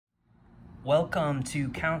Welcome to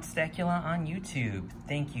Count Stackula on YouTube.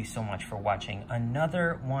 Thank you so much for watching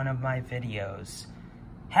another one of my videos.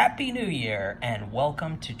 Happy New Year and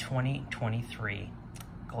welcome to 2023.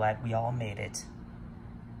 Glad we all made it.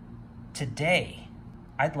 Today,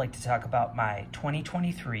 I'd like to talk about my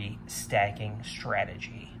 2023 stacking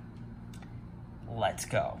strategy. Let's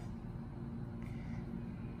go.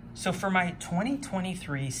 So for my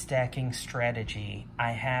 2023 stacking strategy,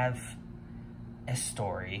 I have a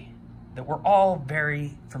story that we're all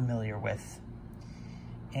very familiar with.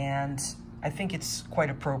 And I think it's quite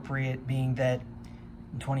appropriate being that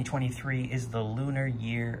 2023 is the lunar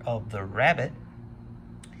year of the rabbit.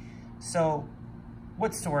 So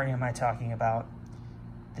what story am I talking about?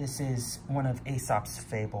 This is one of Aesop's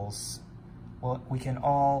fables. Well, we can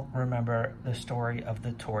all remember the story of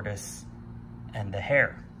the tortoise and the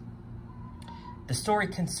hare. The story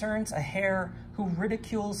concerns a hare who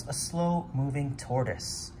ridicules a slow-moving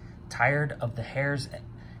tortoise. Tired of the hare's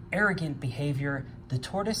arrogant behavior, the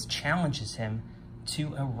tortoise challenges him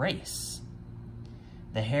to a race.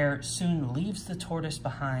 The hare soon leaves the tortoise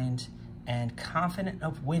behind and, confident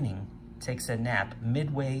of winning, takes a nap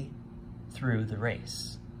midway through the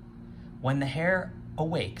race. When the hare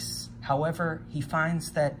awakes, however, he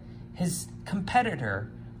finds that his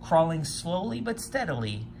competitor, crawling slowly but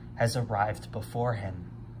steadily, has arrived before him.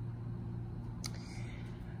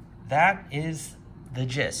 That is the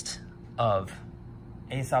gist of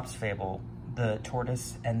Aesop's fable, The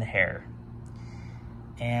Tortoise and the Hare.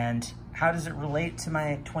 And how does it relate to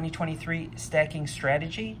my 2023 stacking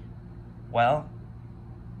strategy? Well,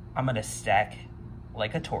 I'm gonna stack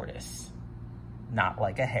like a tortoise, not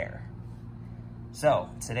like a hare. So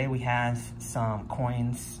today we have some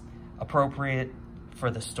coins appropriate for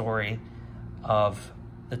the story of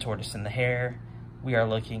The Tortoise and the Hare. We are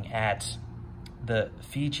looking at the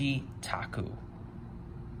Fiji Taku,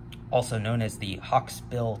 also known as the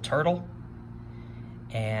hawksbill turtle.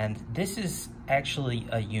 And this is actually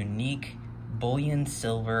a unique bullion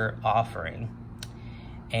silver offering.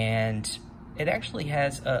 And it actually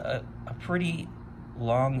has a pretty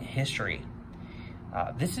long history.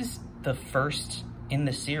 This is the first in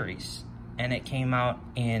the series, and it came out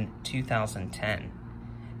in 2010.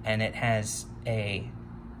 And it has a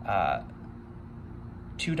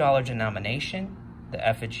 $2 denomination, the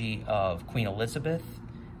effigy of Queen Elizabeth,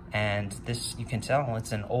 and this, you can tell,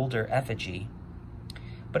 it's an older effigy,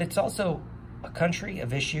 but it's also a country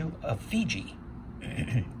of issue of Fiji,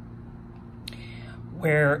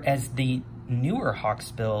 whereas the newer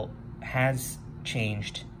hawksbill has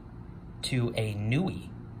changed to a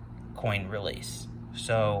Nui coin release.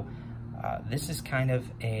 So this is kind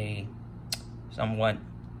of a somewhat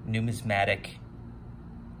numismatic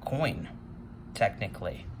coin,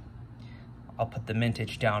 technically. I'll put the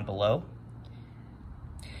mintage down below.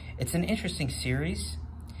 It's an interesting series,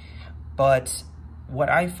 but what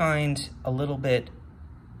I find a little bit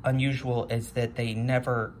unusual is that they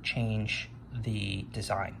never change the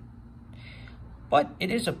design. But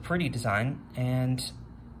it is a pretty design and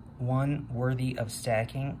one worthy of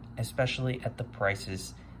stacking, especially at the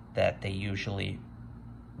prices that they usually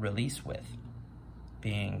release with,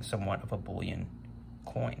 being somewhat of a bullion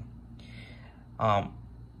coin.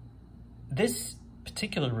 This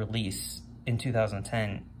particular release in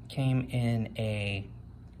 2010 came in a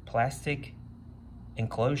plastic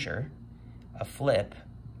enclosure, a flip,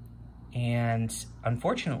 and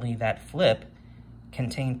unfortunately that flip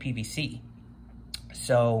contained PVC.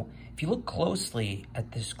 So if you look closely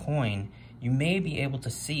at this coin, you may be able to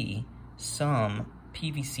see some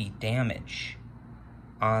PVC damage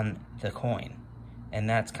on the coin, and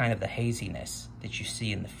that's kind of the haziness that you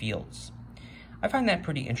see in the fields. I find that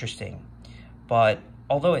pretty interesting, but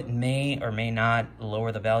although it may or may not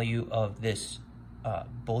lower the value of this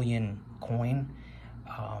bullion coin,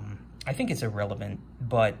 I think it's irrelevant,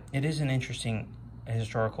 but it is an interesting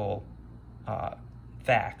historical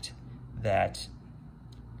fact that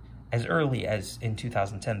as early as in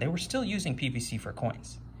 2010, they were still using PVC for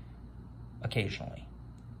coins, occasionally,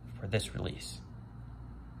 for this release.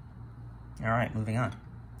 All right, moving on.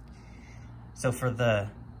 So for the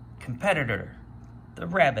competitor, the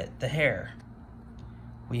rabbit, the hare,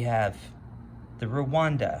 we have the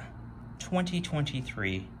Rwanda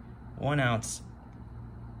 2023 1 ounce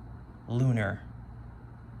lunar.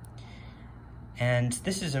 And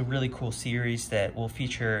this is a really cool series that we'll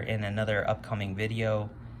feature in another upcoming video,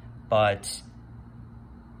 but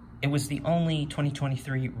it was the only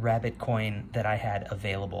 2023 rabbit coin that I had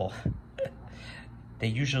available. They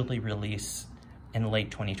usually release in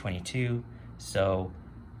late 2022, so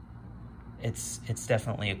it's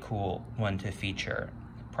definitely a cool one to feature.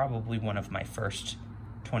 Probably one of my first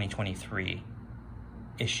 2023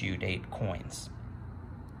 issue date coins.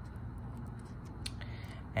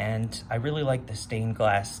 And I really like the stained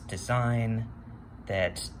glass design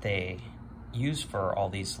that they use for all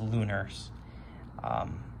these lunars.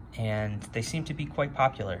 And they seem to be quite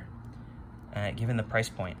popular, given the price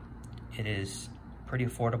point. It is pretty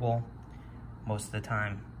affordable. Most of the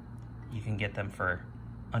time, you can get them for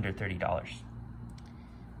under $30.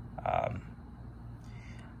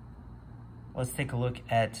 Let's take a look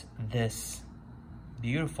at this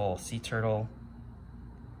beautiful sea turtle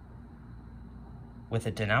with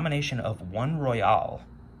a denomination of 1 Royale.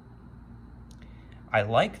 I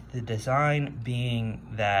like the design being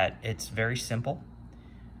that it's very simple.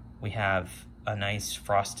 We have a nice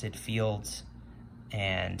frosted field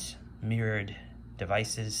and mirrored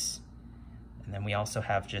devices. And then we also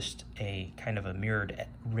have just a kind of a mirrored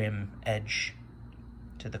rim edge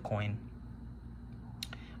to the coin,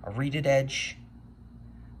 a reeded edge,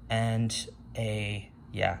 and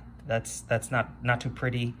that's not too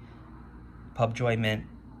pretty. Pubjoy Mint,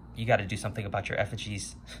 you got to do something about your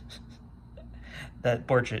effigies. That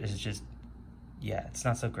portrait is just, it's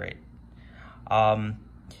not so great.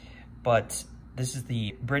 But this is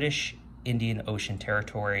the British Indian Ocean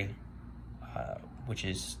Territory, which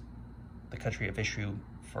is the country of issue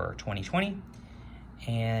for 2020.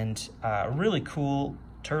 And a really cool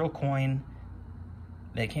turtle coin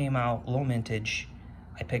that came out low mintage.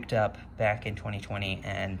 I picked up back in 2020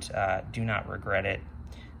 and do not regret it.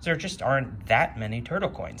 There just aren't that many turtle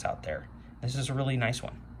coins out there. This is a really nice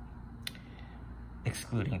one,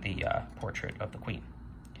 excluding the portrait of the Queen.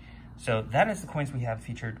 So that is the coins we have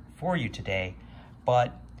featured for you today.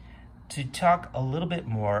 But to talk a little bit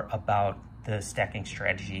more about the stacking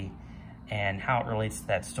strategy and how it relates to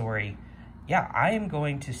that story, I am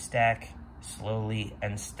going to stack slowly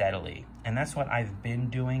and steadily. And that's what I've been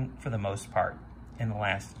doing for the most part in the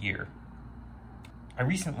last year. I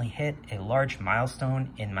recently hit a large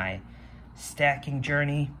milestone in my stacking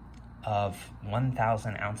journey of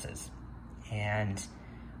 1,000 ounces. And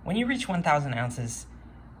when you reach 1,000 ounces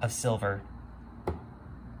of silver,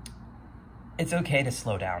 it's okay to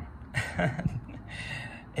slow down.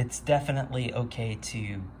 It's definitely okay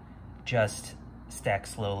to just stack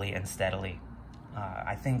slowly and steadily.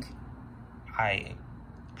 I think I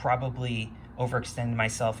probably overextended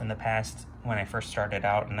myself in the past when I first started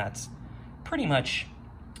out, and that's pretty much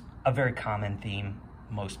a very common theme.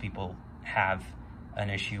 Most people have an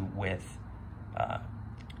issue with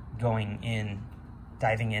diving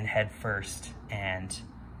in head first and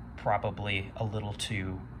probably a little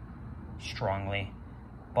too strongly.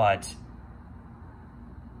 But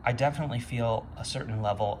I definitely feel a certain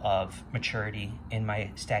level of maturity in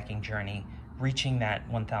my stacking journey. Reaching that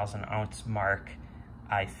 1,000 ounce mark,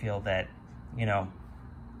 I feel that,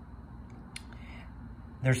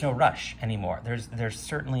 there's no rush anymore. There's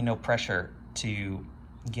certainly no pressure to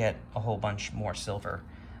get a whole bunch more silver.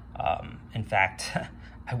 In fact,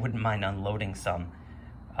 I wouldn't mind unloading some.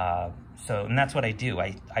 And that's what I do.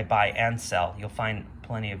 I buy and sell. You'll find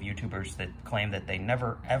plenty of YouTubers that claim that they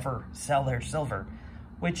never ever sell their silver,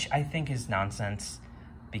 which I think is nonsense,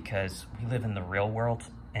 because we live in the real world,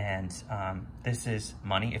 and this is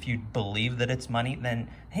money. If you believe that it's money, then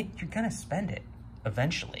hey, you're gonna spend it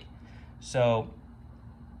eventually. So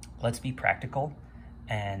let's be practical.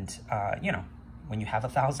 And when you have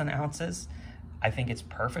 1,000 ounces, I think it's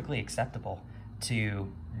perfectly acceptable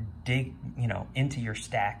to dig into your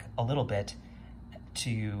stack a little bit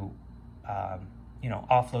to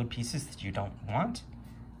offload pieces that you don't want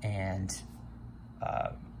and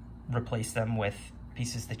replace them with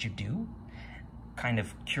pieces that you do, kind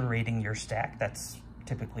of curating your stack. That's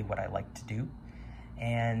typically what I like to do.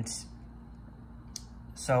 And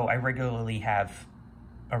so I regularly have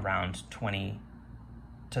around 20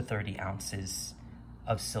 to 30 ounces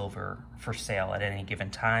of silver for sale at any given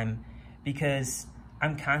time, because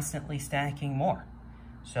I'm constantly stacking more.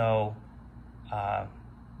 So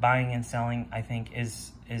buying and selling, I think,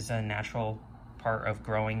 is a natural part of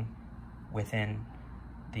growing within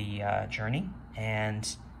the journey,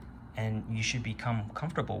 and you should become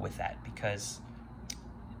comfortable with that, because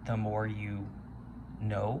the more you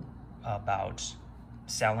know about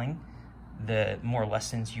selling, the more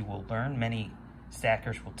lessons you will learn. Many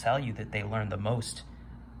stackers will tell you that they learned the most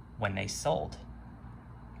when they sold.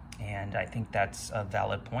 And I think that's a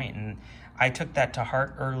valid point. And I took that to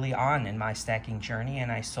heart early on in my stacking journey,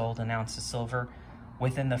 and I sold an ounce of silver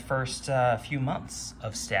within the first few months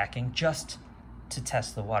of stacking, just to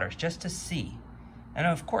test the waters, just to see. And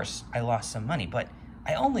of course, I lost some money, but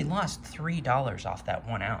I only lost $3 off that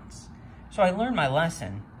 1 ounce. So I learned my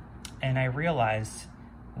lesson, and I realized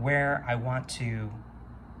where I want to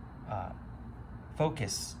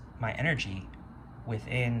focus my energy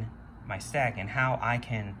within my stack and how I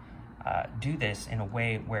can do this in a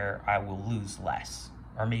way where I will lose less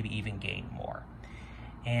or maybe even gain more.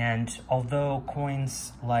 And although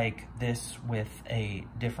coins like this with a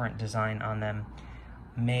different design on them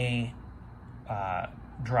may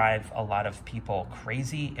drive a lot of people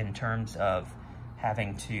crazy in terms of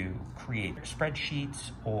having to create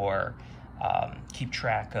spreadsheets or keep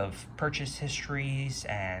track of purchase histories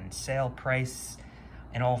and sale price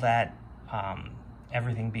and all that,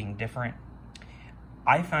 everything being different,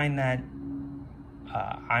 I find that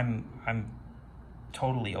I'm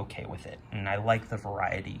totally okay with it, and I like the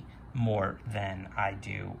variety more than I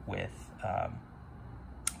do with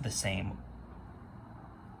the same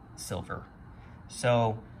silver.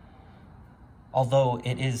 So although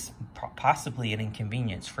it is possibly an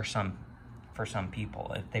inconvenience for some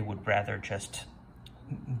people, if they would rather just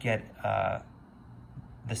get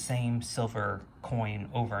the same silver coin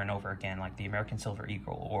over and over again, like the American Silver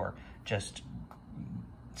Eagle or just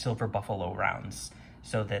silver buffalo rounds,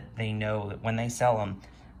 so that they know that when they sell them,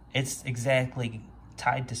 it's exactly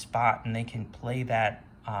tied to spot and they can play that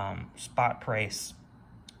spot price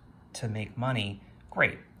to make money,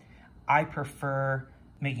 great. I prefer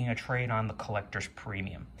making a trade on the collector's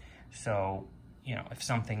premium. So, you know, if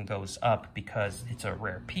something goes up because it's a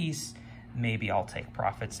rare piece, maybe I'll take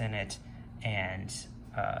profits in it and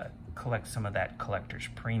collect some of that collector's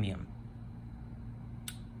premium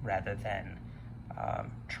rather than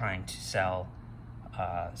trying to sell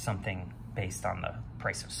something based on the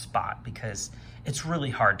price of spot, because it's really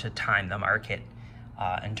hard to time the market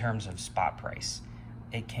in terms of spot price.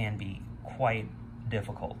 It can be quite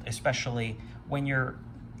difficult, especially when you're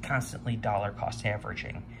constantly dollar cost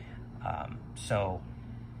averaging.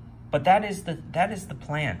 But that is the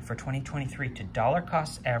plan for 2023, to dollar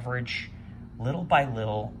cost average little by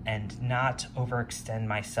little and not overextend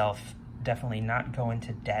myself. Definitely not go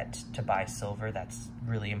into debt to buy silver. That's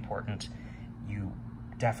really important. You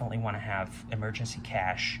definitely want to have emergency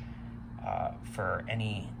cash for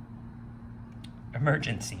any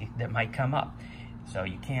emergency that might come up. So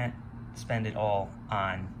you can't spend it all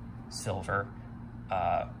on silver,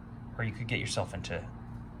 or you could get yourself into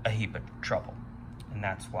a heap of trouble. And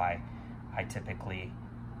that's why I typically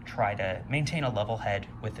try to maintain a level head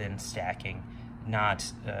within stacking,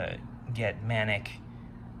 not get manic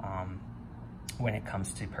when it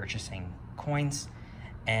comes to purchasing coins,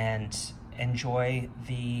 and enjoy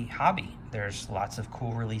the hobby. There's lots of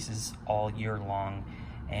cool releases all year long,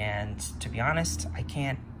 and to be honest, I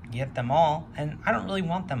can't get them all, and I don't really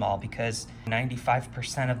want them all, because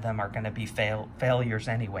 95% of them are going to be failures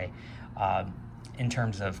anyway. In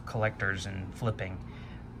terms of collectors and flipping,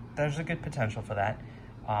 there's a good potential for that.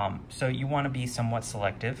 So you want to be somewhat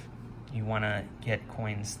selective. You want to get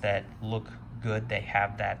coins that look good, they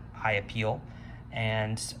have that eye appeal,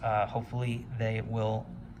 and hopefully they will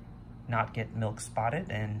not get milk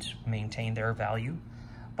spotted and maintain their value.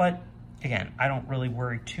 But again, I don't really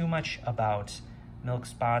worry too much about milk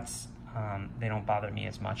spots. They don't bother me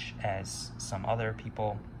as much as some other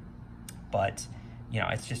people, but you know,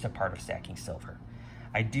 it's just a part of stacking silver.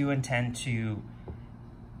 I do intend to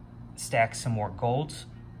stack some more gold,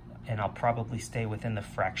 and I'll probably stay within the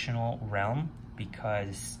fractional realm,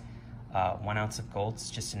 because 1 ounce of gold is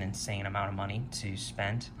just an insane amount of money to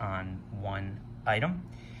spend on one item.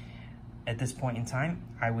 At this point in time,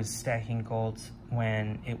 I was stacking gold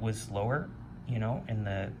when it was lower, you know, in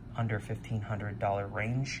the under $1,500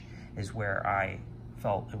 range is where I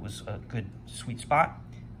felt it was a good sweet spot,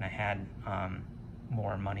 and I had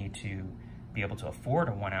more money to be able to afford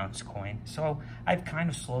a 1 ounce coin. So I've kind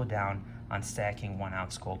of slowed down on stacking 1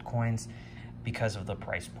 ounce gold coins because of the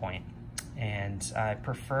price point. And I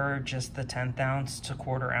prefer just the 1/10 ounce to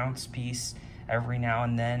 1/4 ounce piece every now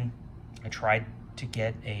and then. I tried to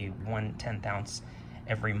get a 1/10 ounce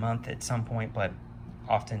every month at some point, but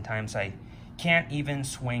oftentimes I can't even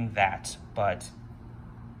swing that. But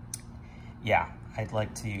yeah, I'd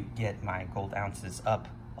like to get my gold ounces up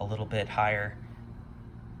a little bit higher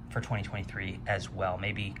for 2023 as well.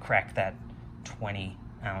 Maybe crack that 20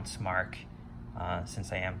 ounce mark,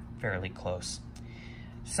 since I am fairly close.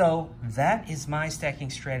 So that is my stacking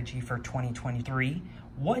strategy for 2023.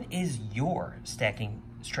 What is your stacking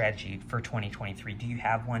strategy for 2023? Do you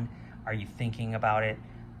have one? Are you thinking about it?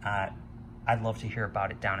 I'd love to hear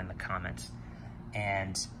about it down in the comments.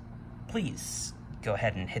 And please go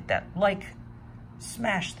ahead and hit that like,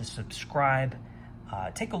 smash the subscribe.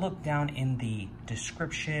 Take a look down in the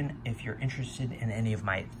description if you're interested in any of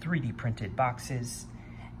my 3D printed boxes,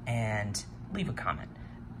 and leave a comment.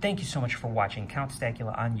 Thank you so much for watching Count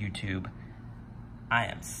Stackula on YouTube. I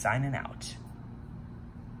am signing out.